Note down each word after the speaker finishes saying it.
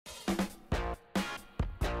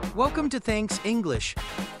Welcome to Thanks English.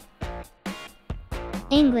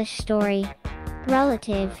 English story.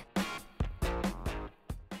 Relative.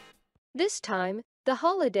 This time, the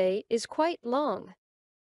holiday is quite long.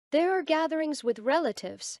 There are gatherings with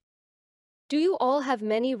relatives. Do you all have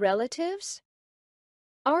many relatives?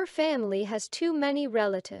 Our family has too many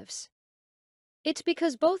relatives. It's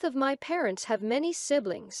because both of my parents have many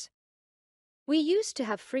siblings. We used to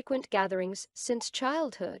have frequent gatherings since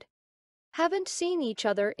childhood. Haven't seen each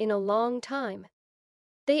other in a long time.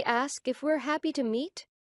 They ask if we're happy to meet.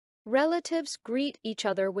 Relatives greet each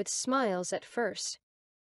other with smiles at first.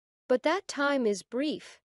 But that time is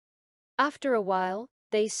brief. After a while,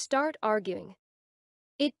 they start arguing.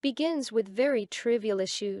 It begins with very trivial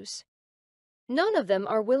issues. None of them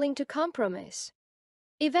are willing to compromise.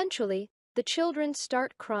 Eventually, the children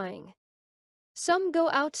start crying. Some go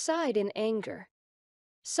outside in anger.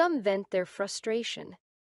 Some vent their frustration.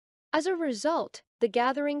 As a result, the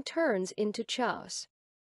gathering turns into chaos.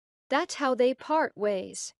 That's how they part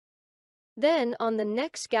ways. Then, on the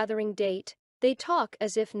next gathering date, they talk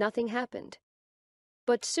as if nothing happened.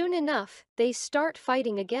 But soon enough, they start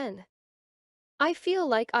fighting again. I feel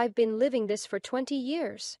like I've been living this for 20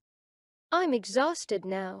 years. I'm exhausted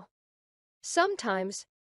now. Sometimes,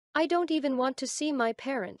 I don't even want to see my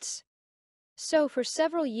parents. So for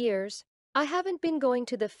several years, I haven't been going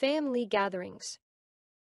to the family gatherings.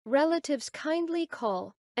 Relatives kindly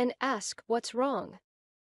call and ask what's wrong.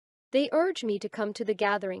 They urge me to come to the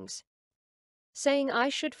gatherings, saying I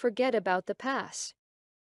should forget about the past.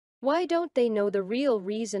 Why don't they know the real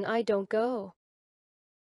reason I don't go?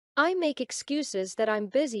 I make excuses that I'm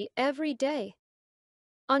busy every day.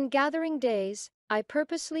 On gathering days, I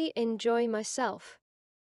purposely enjoy myself.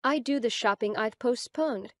 I do the shopping I've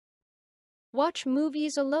postponed, watch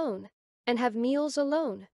movies alone, and have meals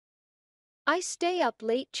alone. I stay up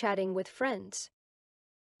late chatting with friends.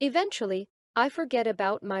 Eventually, I forget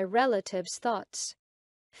about my relatives' thoughts.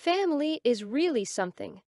 Family is really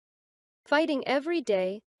something. Fighting every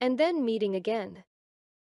day and then meeting again.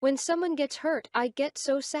 When someone gets hurt, I get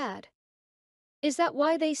so sad. Is that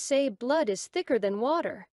why they say blood is thicker than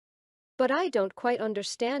water? But I don't quite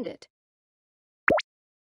understand it.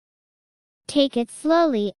 Take it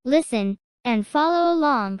slowly, listen, and follow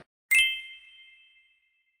along.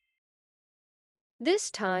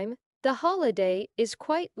 This time, the holiday is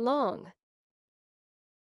quite long.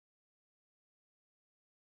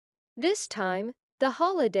 This time, the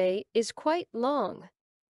holiday is quite long.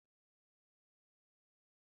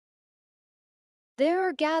 There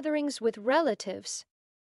are gatherings with relatives.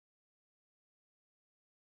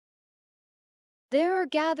 There are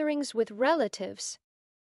gatherings with relatives.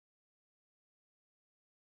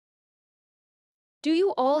 Do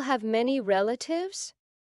you all have many relatives?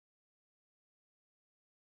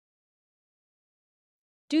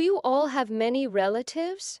 Do you all have many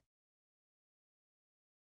relatives?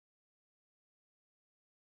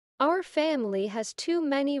 Our family has too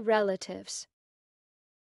many relatives.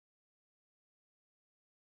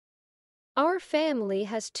 Our family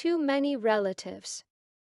has too many relatives.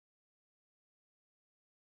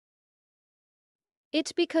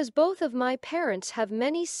 It's because both of my parents have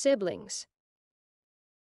many siblings.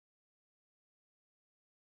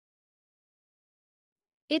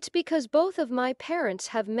 It's because both of my parents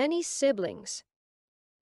have many siblings.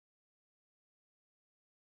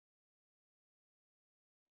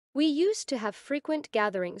 We used to have frequent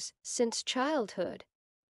gatherings since childhood.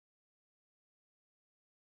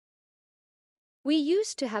 We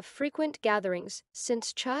used to have frequent gatherings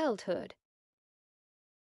since childhood.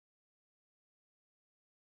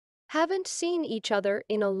 Haven't seen each other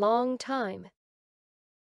in a long time.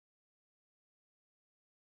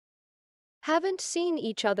 Haven't seen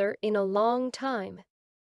each other in a long time.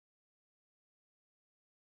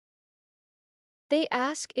 They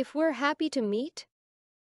ask if we're happy to meet.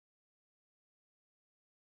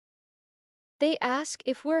 They ask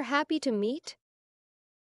if we're happy to meet.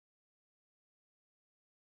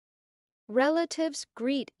 Relatives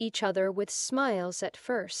greet each other with smiles at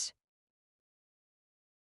first.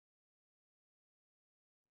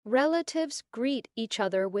 Relatives greet each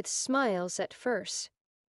other with smiles at first.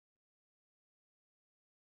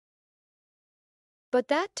 But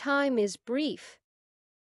that time is brief.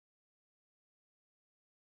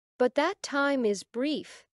 But that time is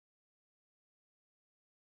brief.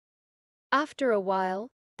 After a while,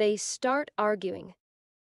 they start arguing.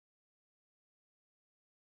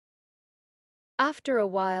 After a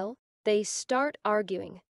while, they start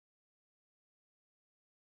arguing.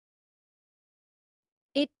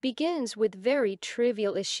 It begins with very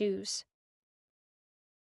trivial issues.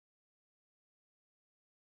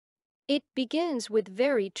 It begins with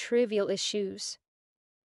very trivial issues.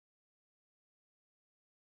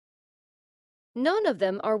 None of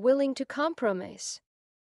them are willing to compromise.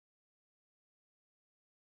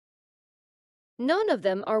 None of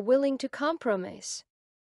them are willing to compromise.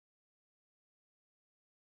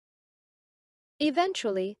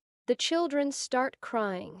 Eventually, the children start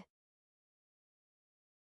crying.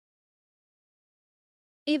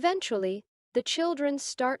 Eventually, the children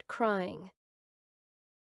start crying.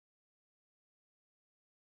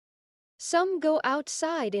 Some go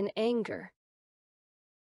outside in anger.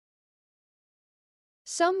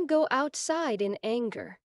 Some go outside in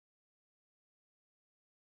anger.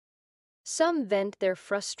 Some vent their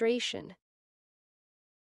frustration.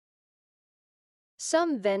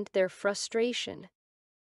 Some vent their frustration.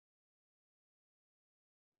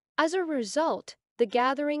 As a result, the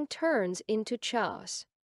gathering turns into chaos.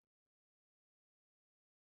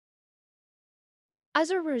 As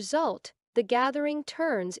a result, the gathering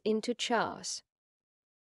turns into chaos.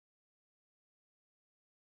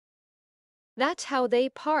 That's how they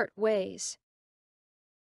part ways.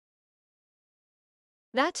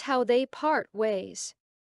 That's how they part ways.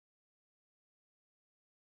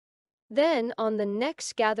 Then, on the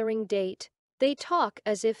next gathering date, they talk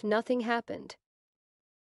as if nothing happened.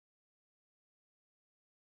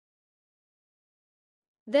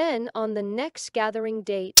 Then, on the next gathering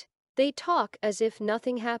date, they talk as if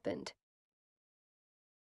nothing happened.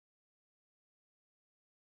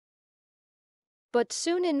 But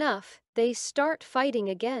soon enough, they start fighting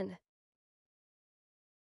again.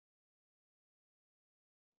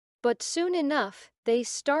 But soon enough, they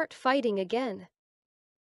start fighting again.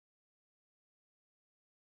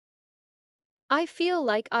 I feel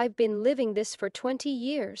like I've been living this for 20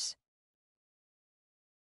 years.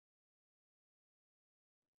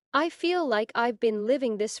 I feel like I've been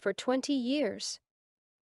living this for 20 years.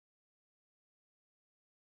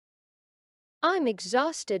 I'm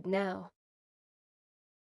exhausted now.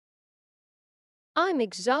 I'm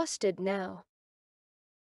exhausted now.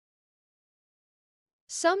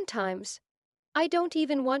 Sometimes, I don't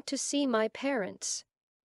even want to see my parents.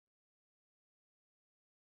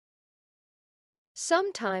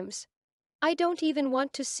 Sometimes, I don't even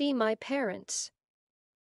want to see my parents.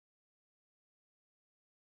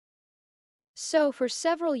 So for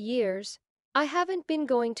several years, I haven't been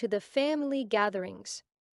going to the family gatherings.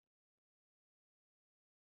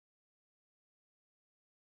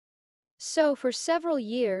 So for several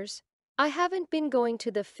years, I haven't been going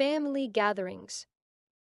to the family gatherings.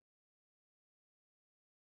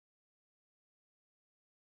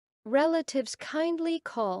 Relatives kindly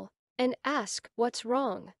call and ask what's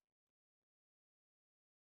wrong.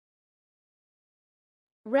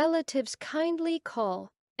 Relatives kindly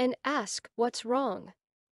call and ask what's wrong.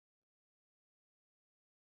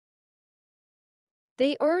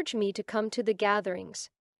 They urge me to come to the gatherings.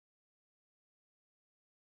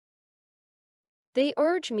 They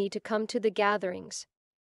urge me to come to the gatherings,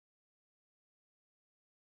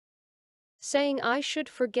 saying I should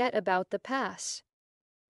forget about the past.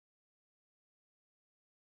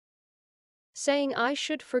 Saying I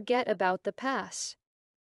should forget about the past.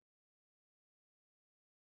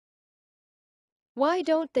 Why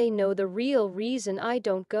don't they know the real reason I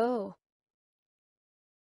don't go?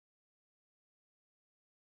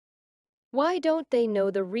 Why don't they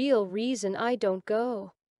know the real reason I don't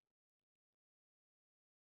go?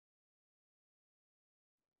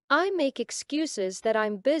 I make excuses that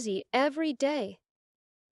I'm busy every day.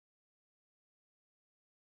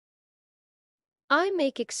 I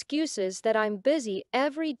make excuses that I'm busy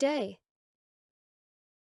every day.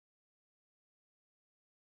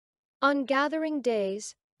 On gathering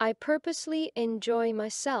days, I purposely enjoy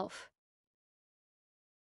myself.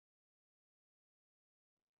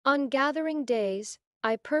 On gathering days,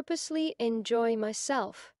 I purposely enjoy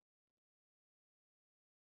myself.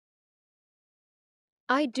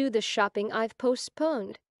 I do the shopping I've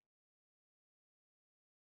postponed.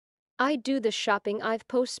 I do the shopping I've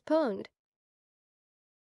postponed.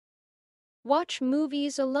 Watch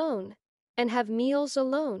movies alone and have meals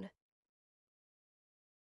alone.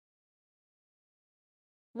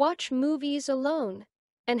 Watch movies alone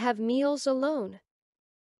and have meals alone.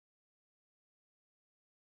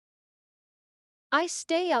 I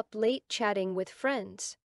stay up late chatting with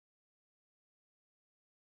friends.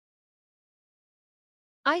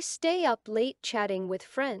 I stay up late chatting with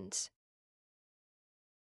friends.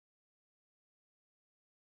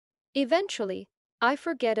 Eventually, I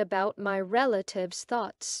forget about my relatives'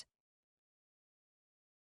 thoughts.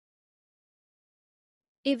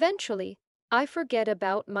 Eventually, I forget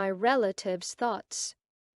about my relatives' thoughts.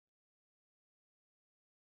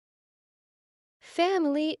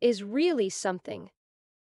 Family is really something.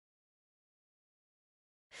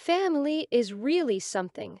 Family is really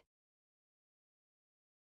something.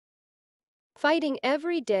 Fighting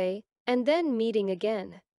every day and then meeting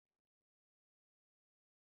again.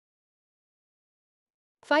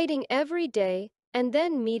 Fighting every day and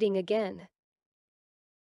then meeting again.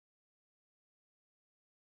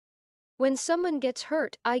 When someone gets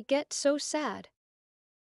hurt, I get so sad.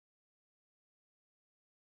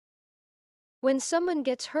 When someone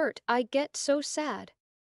gets hurt, I get so sad.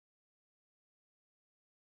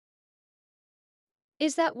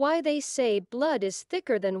 Is that why they say blood is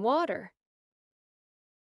thicker than water?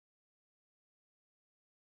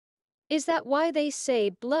 Is that why they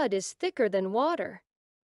say blood is thicker than water?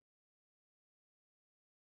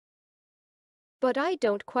 But I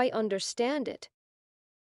don't quite understand it.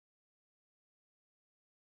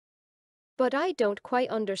 But I don't quite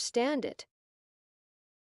understand it.